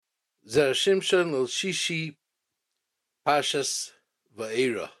Zera Shimshon Lil Shishi Parshas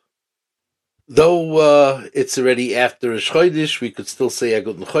Vo'eiroh. Though it's already after Rosh Chodesh, we could still say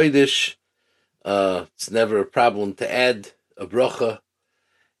Agut Chodesh. It's never a problem to add a bracha.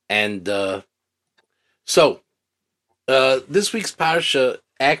 And this week's Parsha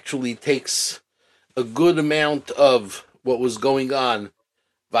actually takes a good amount of what was going on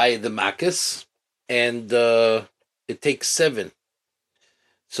via the Makkos, and it takes 7.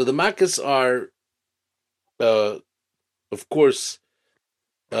 So the Makkos are, of course,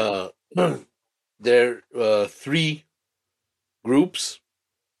 uh, they're 3 groups,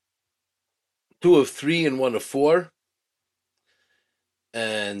 2 of 3 and 1 of 4.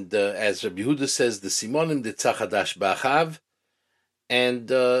 And as Rabbi Yehuda says, the Simonim, the Tzachadash Ba'achav, and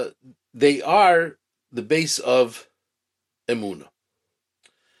they are the base of Emunah.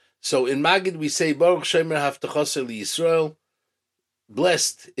 So in Magid we say, Baruch Shemer Haftachaseh LiYisrael,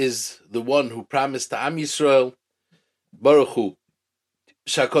 blessed is the one who promised to Am Yisrael, Baruch Hu,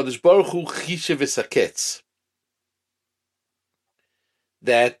 Shakadosh Baruch Hu Chishe V'Saketz,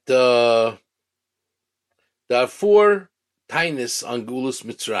 that there are 4 tainis on Geulas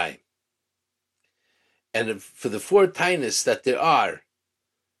Mitzrayim. And for the 4 tainis that there are,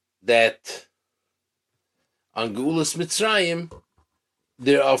 that on Geulas Mitzrayim,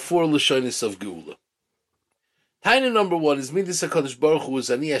 there are 4 Lashonis of Geula. Taina number 1 is Midas HaKadosh Baruch Hu is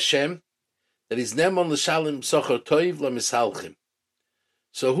Ani Hashem, that is Neman L'Shalim Sochar Toiv LaMishalchim.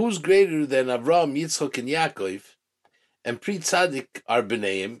 So who's greater than Avraham, Yitzchak, and Yaakov, and Pri Tzadik are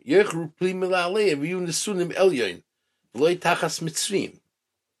B'neim, Yechru Pli Milaleim, V'yu Nesunim Elyon, V'loi Tachas Mitzrim.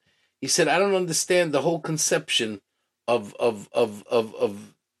 He said, I don't understand the whole conception of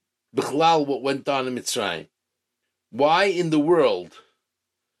B'chlal, what went on in Mitzrayim. Why in the world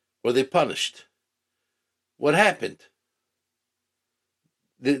were they punished? What happened?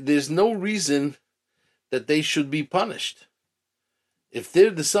 There's no reason that they should be punished. If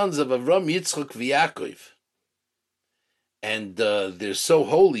they're the sons of Avram, Yitzchak, V'Yaakov, and they're so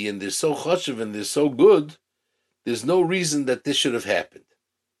holy, and they're so chashuv, and they're so good, there's no reason that this should have happened.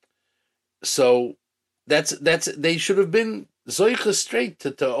 So that's they should have been zoicha straight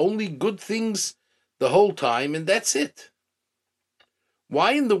to only good things the whole time, and that's it.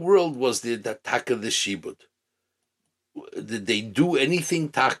 Why in the world was there that taka the shibud? Did they do anything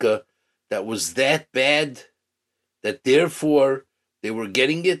taka that was that bad that therefore they were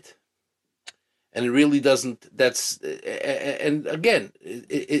getting it? And it really doesn't. That's and again,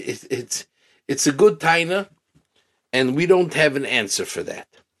 it's a good taina, and we don't have an answer for that.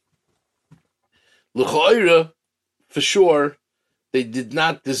 Vo'eiroh, for sure, they did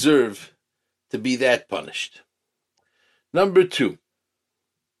not deserve to be that punished. Number 2.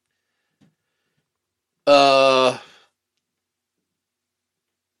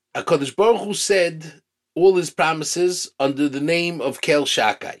 HaKadosh Baruch Hu said all his promises under the name of Kel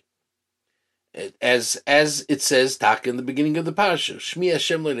Shakai. As it says, Tak, in the beginning of the Parsha, Shmi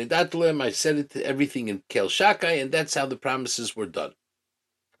Hashem lo nedat lehem, I said it to everything in Kel Shakai, and that's how the promises were done.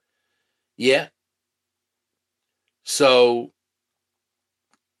 Yeah. So,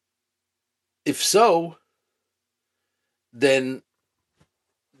 if so, then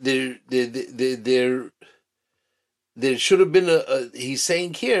there should have been he's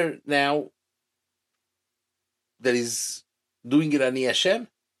saying here now that he's doing it Ani Hashem.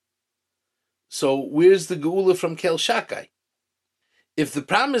 So where's the Geula from Kel Shakai? If the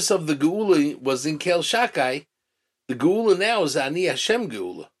promise of the Geula was in Kel Shakai, the Geula now is Ani Hashem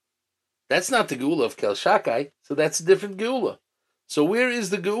Geula. That's not the Geula of Kel Shakai, so that's a different Geula. So where is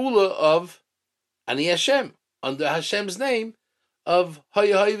the Geula of Ani Hashem, under Hashem's name of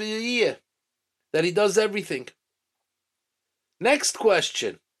Hayah Hayah, that he does everything? Next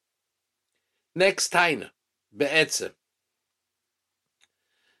question. Next taina, be'etzem.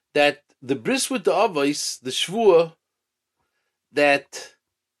 That the bris with the avos, the shvua, that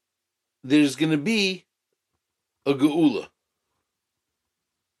there's going to be a geula.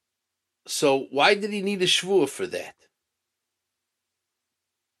 So why did he need a shvua for that?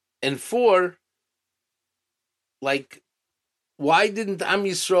 And 4, why didn't Am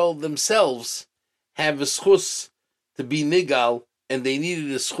Yisrael themselves have a schus to be nigal, and they needed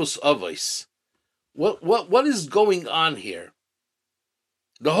a schus avos? What is going on here?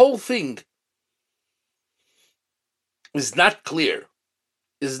 The whole thing is not clear,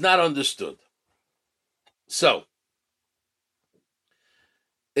 is not understood. So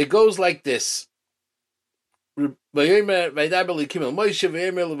it goes like this. So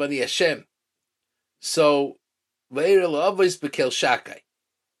Vo'eiroh la'avos b'kel shakai.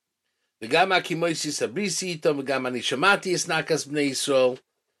 The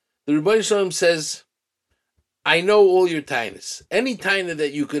The Rebbeinu Shalom says, I know all your tainas. Any taina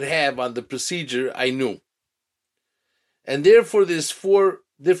that you could have on the procedure, I knew. And therefore, there's 4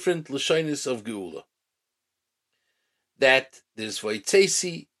 different lashonis of geula. That there's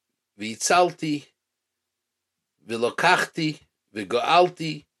v'yitzesi, v'yitzalti, v'lokachti,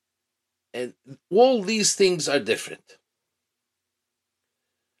 v'go'alti, and all these things are different.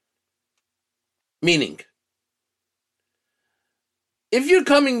 Meaning, if you're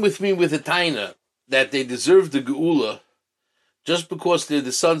coming with me with a taina that they deserve the geula just because they're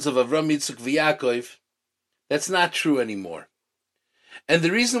the sons of Avram, Yitzchak, v'Yaakov, that's not true anymore. And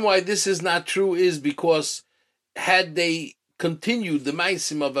the reason why this is not true is because had they continued the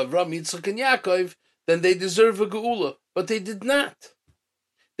maisim of Avram, Yitzchak, and Yaakov, then they deserve a geula. But they did not.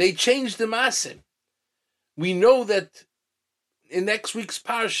 They changed the masim. We know that in next week's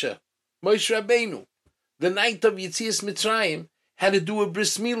Parsha, Moshe Rabbeinu, the night of Yetzias Mitzrayim, had to do a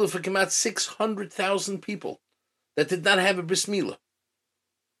bris milah for about 600,000 people that did not have a bris milah.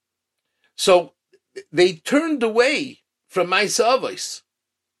 So they turned away from Ma'aseh Avos.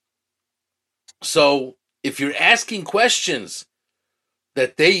 So if you're asking questions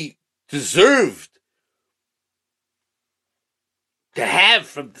that they deserved to have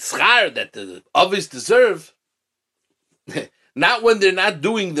from the schar that the Avos deserve, not when they're not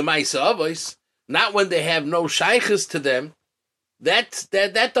doing the Ma'aseh Avos, not when they have no shaykhs to them, that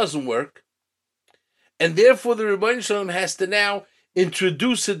doesn't work. And therefore the Rebbeinu Shalom has to now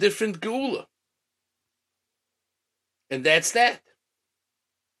introduce a different geula. And that's that.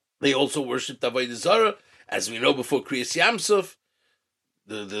 They also worshipped Avodah Zera, as we know before Kriyas Yamsuf.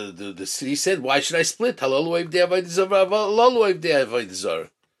 The city said, "Why should I split? Halal oiv de Avodah Zera, halal oiv de Avodah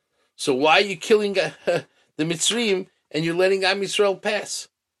Zera." So why are you killing the Mitzrayim and you're letting Am Yisrael pass?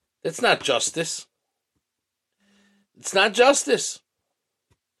 That's not justice. It's not justice.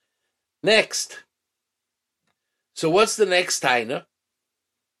 Next. So what's the next taina?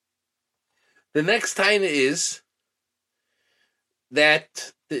 The next taina is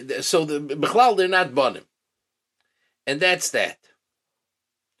that so the Bechlal, they're not banim, and that's that.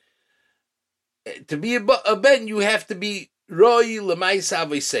 To be a ben, you have to be roi l'maisa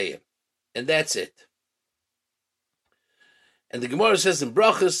v'seim, and that's it. And the Gemara says in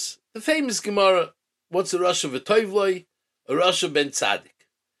Brachas, the famous Gemara, what's a Rasha v'toivloi? A Rasha ben tzaddik.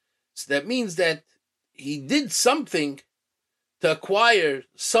 So that means that he did something to acquire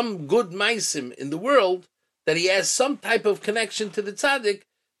some good maisim in the world, that he has some type of connection to the tzaddik,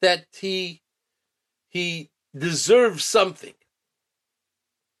 that he deserves something.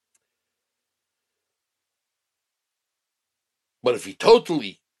 But if he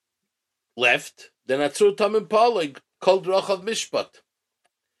totally left, then atzur tamim palig kol drachav mishpat,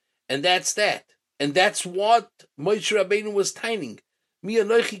 and that's that. And that's what Moshe Rabbeinu was tining. Mi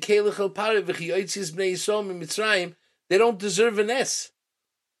anochi kelech el pare v'chi yotzis bnei Yisrael in Mitzrayim. They don't deserve an S.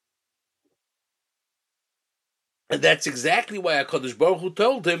 And that's exactly why HaKadosh Baruch Hu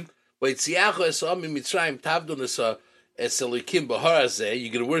told him, "V'yitziachu esam in Mitzrayim tavdon es elikim b'har hazeh."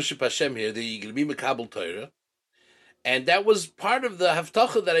 You're going to worship Hashem here. You're going to be mekabel Torah, and that was part of the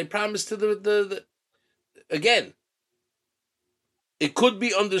haftacha that I promised to the again. It could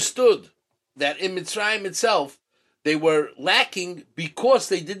be understood that in Mitzrayim itself they were lacking because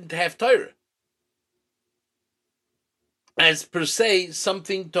they didn't have Torah as per se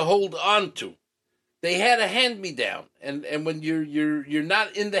something to hold on to. They had a hand-me-down, and when you're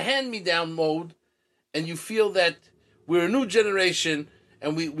not in the hand-me-down mode, and you feel that we're a new generation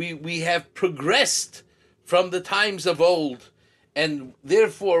and we have progressed from the times of old, and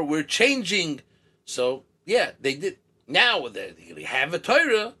therefore we're changing. So yeah, they did. Now they have a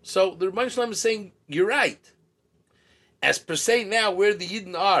Torah, so the Rebbeinu Shalom is saying you're right. As per se, now where the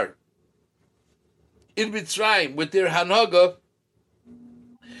Yidden are in Mitzrayim with their Hanaga,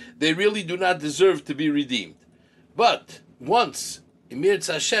 they really do not deserve to be redeemed. But once, in Mirz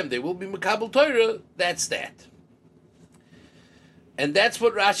Hashem, they will be Makabel Torah, that's that. And that's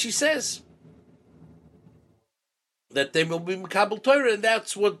what Rashi says. That they will be Makabel Torah, and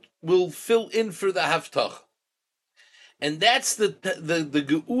that's what will fill in for the Haftach. And that's the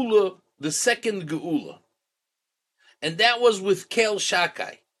Geula, the second Geula. And that was with Kel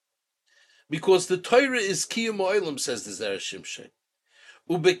Shakai. Because the Torah is Kiyum Oilam, says the Zera Shimshon.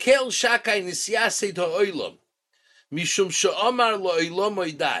 Ubekel Shakai Nisyasei Ha'olam, Mishum She'omar Lo'olam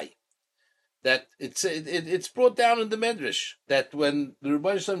Oidai. That it's brought down in the Medrash, that when the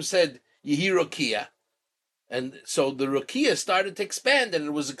Rebbeinu Shalom said, Yehi Rokia, and so the Rokia started to expand, and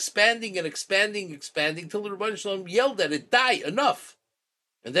it was expanding and expanding, expanding, till the Rebbeinu Shalom yelled at it, die, enough.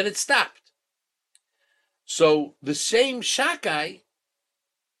 And then it stopped. So the same Shakai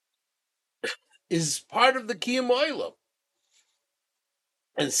is part of the Kiyum Oilam.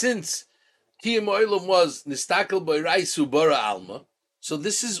 And since Kiyum Oilam was Nistakel Boiraisu Bara Alma, so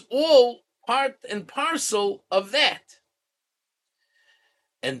this is all part and parcel of that.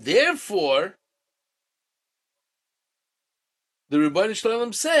 And therefore, the Rebbeinu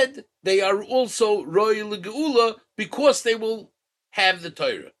Shalom said they are also Roy L'Geula because they will have the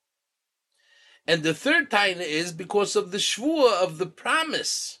Torah. And the third taina is because of the Shvuah of the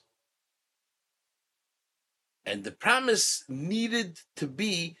promise. And the promise needed to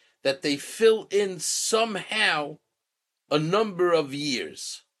be that they fill in somehow a number of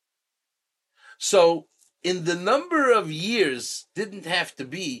years. So, in the number of years didn't have to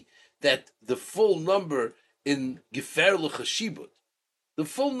be that the full number in Gefer L'Chashibut. The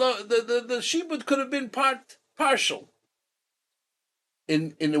full the Shibut could have been partial.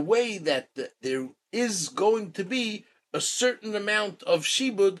 In a way that there is going to be a certain amount of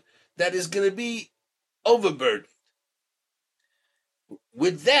Shibud that is going to be overburdened.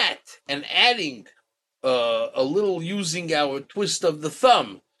 With that, and adding a little using our twist of the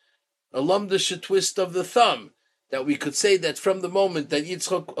thumb, a lumdisha twist of the thumb, that we could say that from the moment that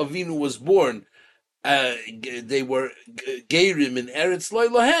Yitzchak Avinu was born, they were Geirim in Eretz Lo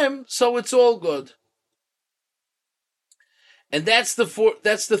Lahem, so it's all good. And that's the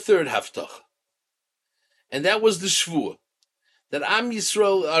third haftach. And that was the shvuah, that Am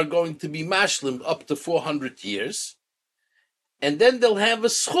Yisrael are going to be mashlim up to 400 years, and then they'll have a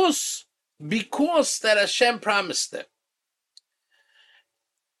schus because that Hashem promised them.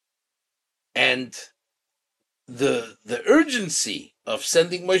 And the urgency of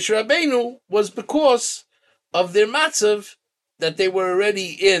sending Moshe Rabbeinu was because of their matzav that they were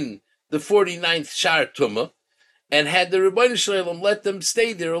already in the 49th Shar Tumah, and had the Rebbeinu Shalom let them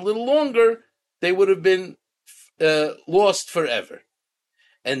stay there a little longer, they would have been lost forever.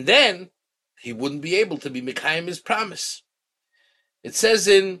 And then he wouldn't be able to be Mekayim his promise. It says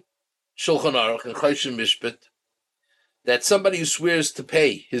in Shulchan Aruch and Choshen Mishpat that somebody who swears to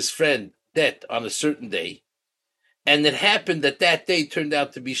pay his friend debt on a certain day, and it happened that that day turned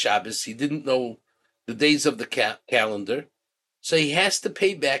out to be Shabbos, he didn't know the days of the calendar, so he has to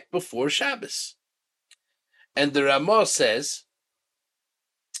pay back before Shabbos. And the Ramah says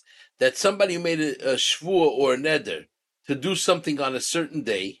that somebody who made a shvuah or a neder to do something on a certain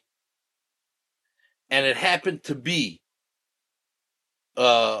day, and it happened to be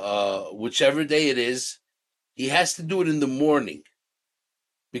whichever day it is, he has to do it in the morning.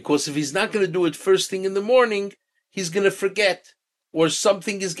 Because if he's not going to do it first thing in the morning, he's going to forget, or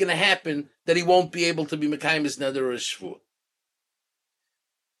something is going to happen that he won't be able to be Mekayim his neder or his shvuah.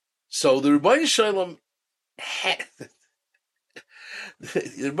 So the Rebbeinu Shalom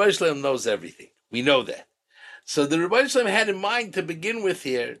the Rebbeinu Shalom knows everything. We know that. So the Rebbeinu Shalom had in mind to begin with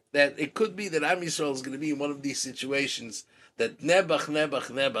here that it could be that Am Yisrael is going to be in one of these situations that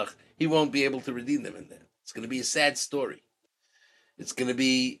Nebuch, he won't be able to redeem them in that. It's going to be a sad story. It's going to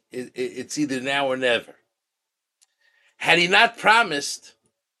be, it's either now or never. Had he not promised,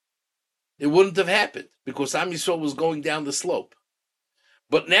 it wouldn't have happened because Am Yisrael was going down the slope.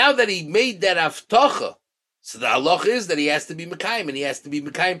 But now that he made that avtacha, so the halach is that he has to be Mekayim, and he has to be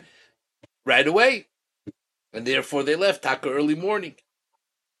Mekayim right away. And therefore they left Taka early morning.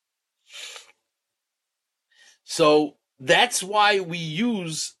 So that's why we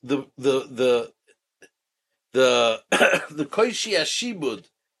use the Koishi Ashibud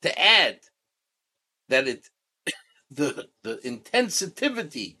to add that the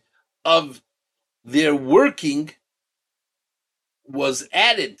intensivity of their working was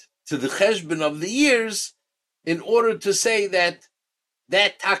added to the cheshbon of the years in order to say that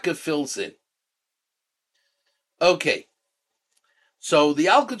taka fills in. Okay, so the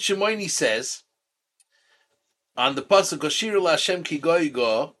Alkut Shemoini says on the pasuk Ashir Hashem Ki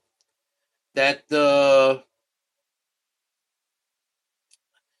Goigo that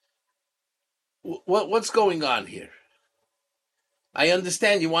what's going on here? I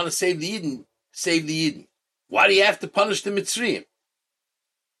understand you want to save the Yidden. Save the Yidden. Why do you have to punish the Mitzrayim?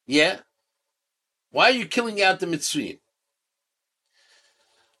 Yeah? Why are you killing out the Mitzrayim?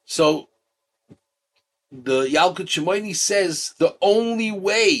 So, the Yalkut Shemoini says the only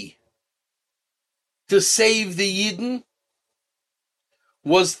way to save the Yidden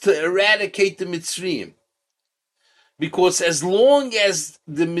was to eradicate the Mitzrayim. Because as long as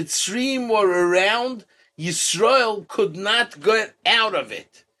the Mitzrayim were around, Yisrael could not get out of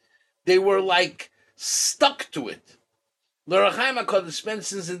it. They were like stuck to it. L'Rachaim HaKadosh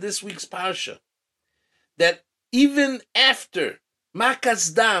mentions in this week's Parsha that even after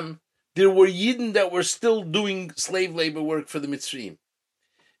Makas Dam, there were Yidden that were still doing slave labor work for the Mitzrayim.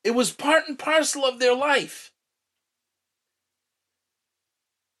 It was part and parcel of their life.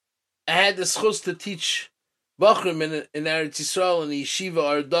 I had the schus to teach Bachrim in Eretz Yisrael in the Yeshiva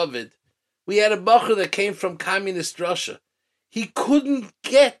Ar David. We had a Bachar that came from communist Russia. He couldn't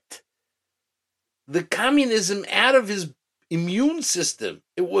get the communism out of his immune system.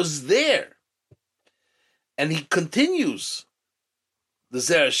 It was there. And he continues, the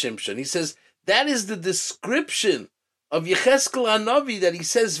Zera Shimshon. He says, that is the description of Yecheskel HaNavi that he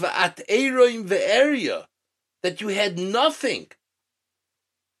says, Vo'eiroh Vo'eiroh, that you had nothing.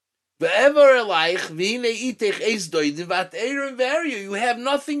 You have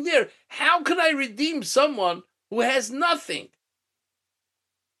nothing there. How could I redeem someone who has nothing?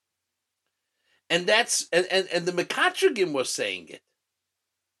 And that's and the Mekatragim was saying it.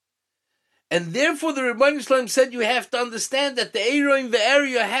 And therefore the Rebbeinu Shalom said you have to understand that the Eiroh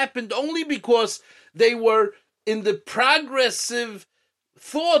Vo'eiroh happened only because they were in the progressive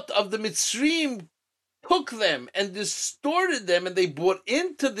thought of the Mitzrayim, took them and distorted them, and they bought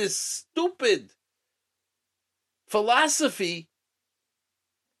into this stupid philosophy,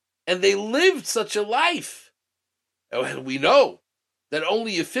 and they lived such a life. And we know that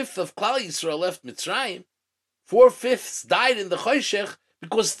only a fifth of Klal Yisrael left Mitzrayim. 4/5 died in the Choshech,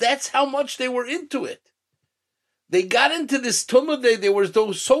 because that's how much they were into it. They got into this tumah. They were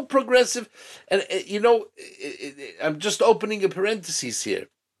so progressive. And, I'm just opening a parenthesis here.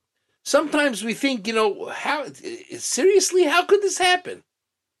 Sometimes we think, seriously, how could this happen?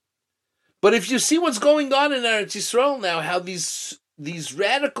 But if you see what's going on in Eretz Yisrael now, how these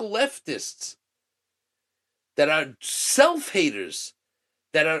radical leftists that are self-haters,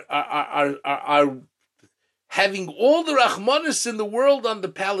 that are having all the Rahmanis in the world on the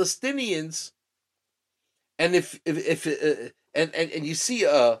Palestinians, and if you see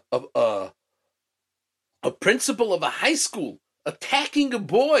a principal of a high school attacking a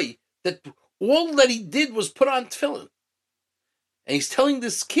boy that all that he did was put on tefillin, and he's telling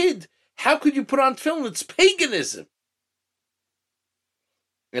this kid, "How could you put on tefillin? It's paganism."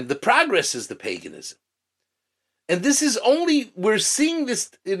 And the progress is the paganism. And this is only, we're seeing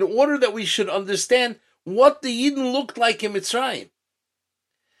this in order that we should understand what the Yidden looked like in Mitzrayim.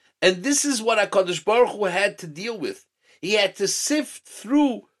 And this is what HaKadosh Baruch Hu had to deal with. He had to sift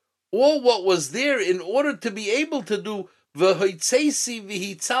through all what was there in order to be able to do v'hoitzeisi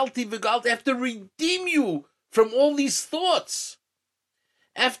v'hitzalti v'galti. I have to redeem you from all these thoughts.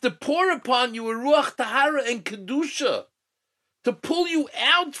 I have to pour upon you a ruach tahara and kedusha to pull you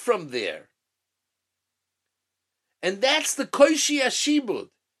out from there. And that's the koishi hashibud.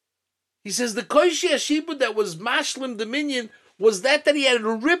 He says the koishi hashibud that was mashlim dominion was that he had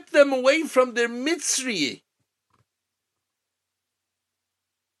to rip them away from their mitzri.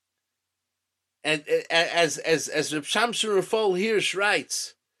 And as Reb Shimshon Raphael Hirsch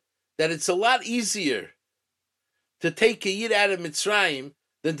writes, that it's a lot easier to take a Yid out of Mitzrayim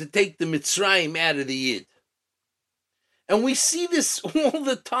than to take the Mitzrayim out of the Yid. And we see this all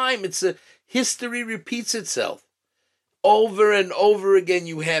the time. History repeats itself. Over and over again,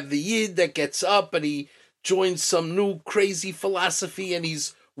 you have the Yid that gets up and he joins some new crazy philosophy and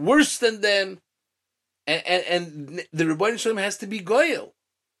he's worse than them. And the Rebbeinu Shalom has to be goyel.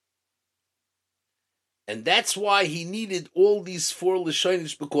 And that's why he needed all these four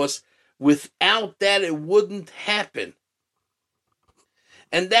Lashonos, because without that it wouldn't happen.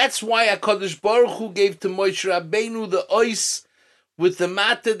 And that's why HaKadosh Baruch Hu gave to Moshe Rabbeinu the ois with the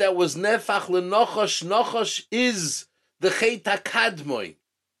matter that was nefach lenachash. Nachash is the Chet HaKadmoi.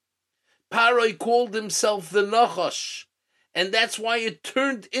 Paroi called himself the Nachash, and that's why it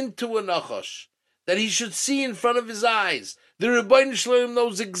turned into a Nachash, that he should see in front of his eyes. The Rebbeinu Shalom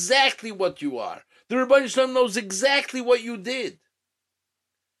knows exactly what you are. The Rebbeinu Shalom knows exactly what you did.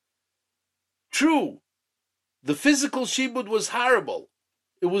 True, the physical shibud was horrible.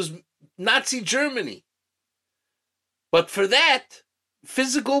 It was Nazi Germany. But for that,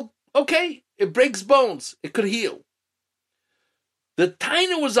 physical, okay, it breaks bones. It could heal. The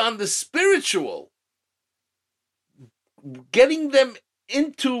taina was on the spiritual, getting them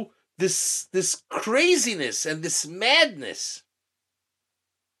into this craziness and this madness.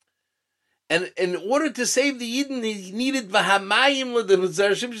 And in order to save the Yidden, he needed v'hamayim. The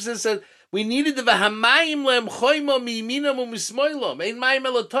Zera Shimshon said, we needed the v'hamayim le'em choyma miyiminam u'mismoilom ein mayim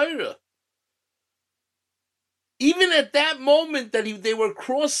el Torah. Even at that moment that they were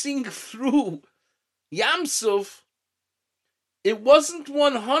crossing through Yam Suf, it wasn't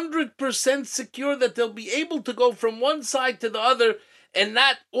 100% secure that they'll be able to go from one side to the other and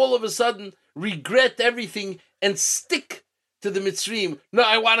not all of a sudden regret everything and stick to the Mitzrayim. No,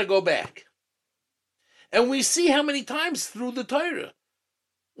 I want to go back. And we see how many times through the Torah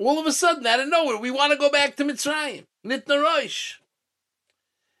All of a sudden, out of nowhere, we want to go back to Mitzrayim. Nitna Rosh.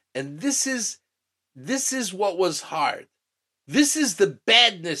 And this is what was hard. This is the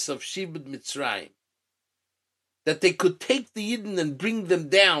badness of Shibud Mitzrayim. That they could take the Yidden and bring them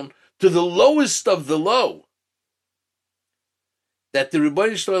down to the lowest of the low. That the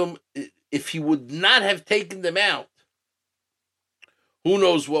Rebbeinu Shalom, if he would not have taken them out, who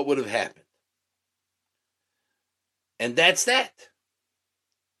knows what would have happened. And that's that.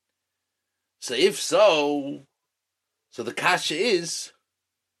 So if so the kasha is,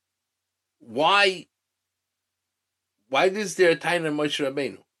 why is there a time in Moshe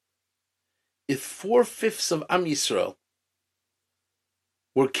Rabbeinu? If 4/5 of Am Yisrael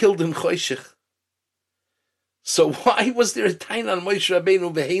were killed in Choshech, so why was there a time on Moshe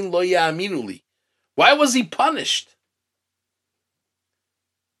Rabbeinu v'hein lo ya'aminu li? Why was he punished?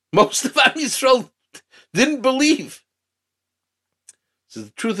 Most of Am Yisrael didn't believe. So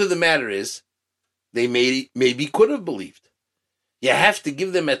the truth of the matter is, they maybe could have believed. You have to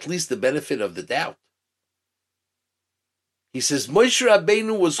give them at least the benefit of the doubt. He says Moshe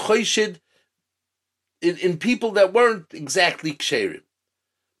Rabbeinu was choshid in people that weren't exactly ksherim.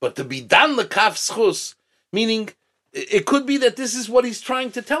 But to be dan lekaf schus, meaning it could be that this is what he's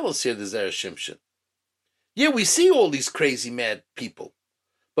trying to tell us here, the Zera Shimshon. Yeah, we see all these crazy mad people.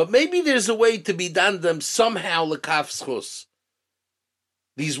 But maybe there's a way to be dan them somehow lekaf schus.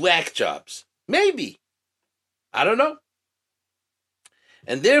 These whack jobs. Maybe. I don't know.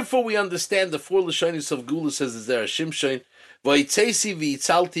 And therefore we understand the 4 Lashonis of Gula, says the Zera Shimshon, Vo'eitzesi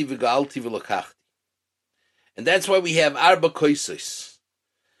v'itzalti v'ga'alti v'lokachti. And that's why we have Arba Koisos.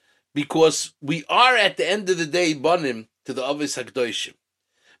 Because we are at the end of the day banim to the Avos HaKdoshim.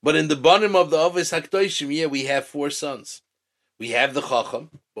 But in the banim of the Avos HaKdoshim, yeah, we have 4 sons. We have the Chacham,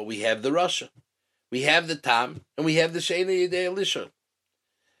 but we have the Rasha. We have the Tam, and we have the She'ena Yedei Elisha.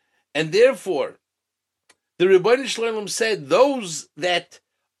 And therefore, the Rebbeinu Shalom said, those that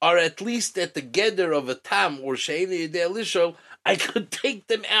are at least at the geder of a Tam or She'ena Yedei Elisha, I could take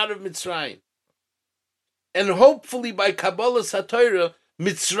them out of Mitzrayim. And hopefully by Kabbalah HaTorah,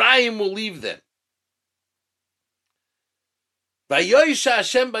 Mitzrayim will leave them. Vayoisha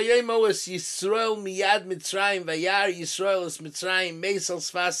Hashem bayemo es Yisrael miyad Mitzrayim, vayar Yisrael es Mitzrayim, meisel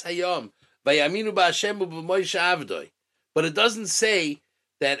sfas hayom, vayaminu ba'Hashem u'b'Moshe avdoi. But it doesn't say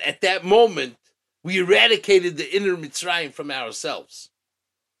that at that moment we eradicated the inner Mitzrayim from ourselves.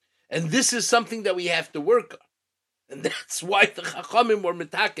 And this is something that we have to work on. And that's why the Chachamim were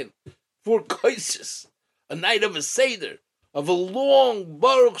metaken 4 koises, a night of a Seder, of a long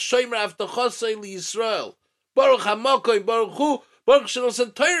Baruch Shomer Avtachosai Yisrael, Baruch Hamakoi, Baruch Hu, Baruch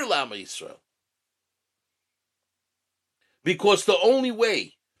Shenosan Torah Lama Yisrael. Because the only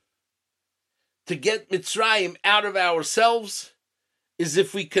way to get Mitzrayim out of ourselves is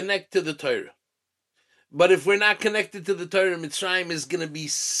if we connect to the Torah. But if we're not connected to the Torah, Mitzrayim is going to be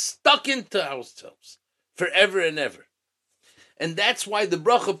stuck into ourselves forever and ever. And that's why the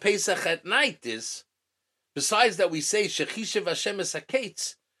bracha Pesach at night is, besides that we say Shechishev Hashem es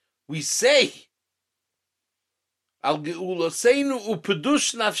haketz, we say Al Geulaseinu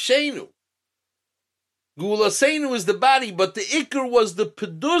uPedush Nafsheinu. Geulaseinu is the body, but the Iker was the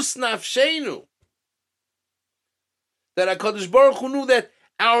Pedus Nafsheinu. That HaKadosh Baruch Hu knew that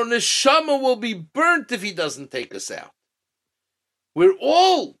our neshama will be burnt if he doesn't take us out. We're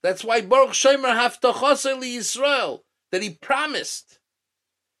all, that's why Baruch Shomer Haftachosei Yisrael, that he promised.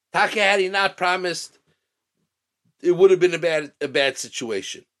 Taka, had he not promised, it would have been a bad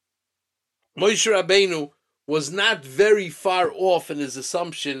situation. Moshe Rabbeinu was not very far off in his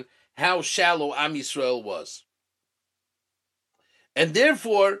assumption how shallow Am Yisrael was. And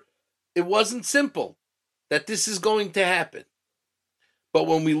therefore, it wasn't simple that this is going to happen. But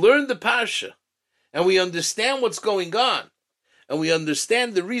when we learn the Parsha, and we understand what's going on, and we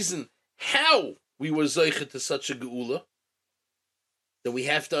understand the reason how we were Zoicha to such a Geula, then we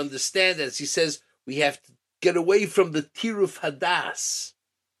have to understand, as he says, we have to get away from the Tiruf Hadas,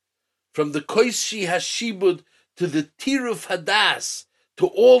 from the Koishi Hashibud to the Tiruf Hadas, to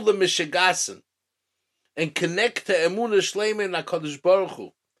all the Mishigasin, and connect to Emunah Shleima and HaKadosh Baruch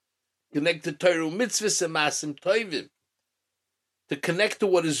Hu, connect to Torah Mitzvahs and Masim Tovim, to connect to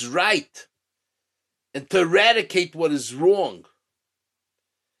what is right, and to eradicate what is wrong.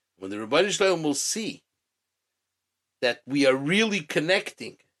 When the Rebbeinu Shalom will see that we are really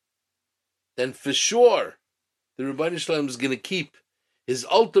connecting, then for sure the Rebbeinu Shalom is going to keep his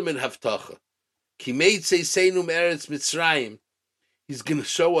ultimate haftacha. Ki meitzei seinu me'eretz Mitzrayim. He's going to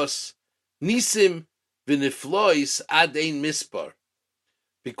show us nisim v'niflois ad ein mispar.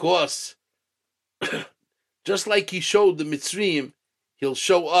 Because just like he showed the Mitzrayim, He'll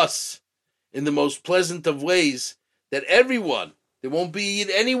show us in the most pleasant of ways that everyone, there won't be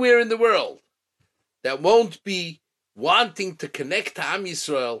anywhere in the world that won't be wanting to connect to Am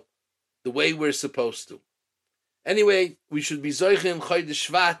Yisrael the way we're supposed to. Anyway, we should be Zoiche in Chodesh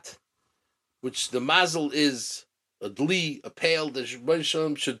Shvat, which the mazel is a dli, a pail. The Rebbeinu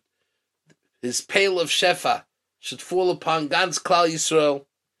Shalom should, his pail of shefa should fall upon Gans Klal Yisrael.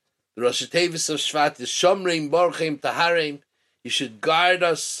 The Rosh Tevis of Shvat is Shomreim Borchem Tahareim. He should guard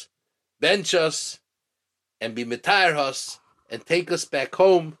us, bench us, and be metayr us, and take us back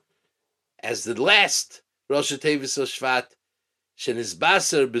home as the last Rosh Tevis of Shvat. Shenis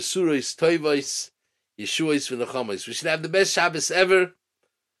Baser Besuros Toivos Yeshuos V'Nechamos. We should have the best Shabbos ever.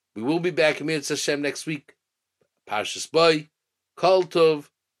 We will be back in Mirz Hashem next week. Parshas Boy, Kol Tov,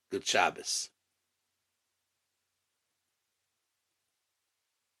 good Shabbos.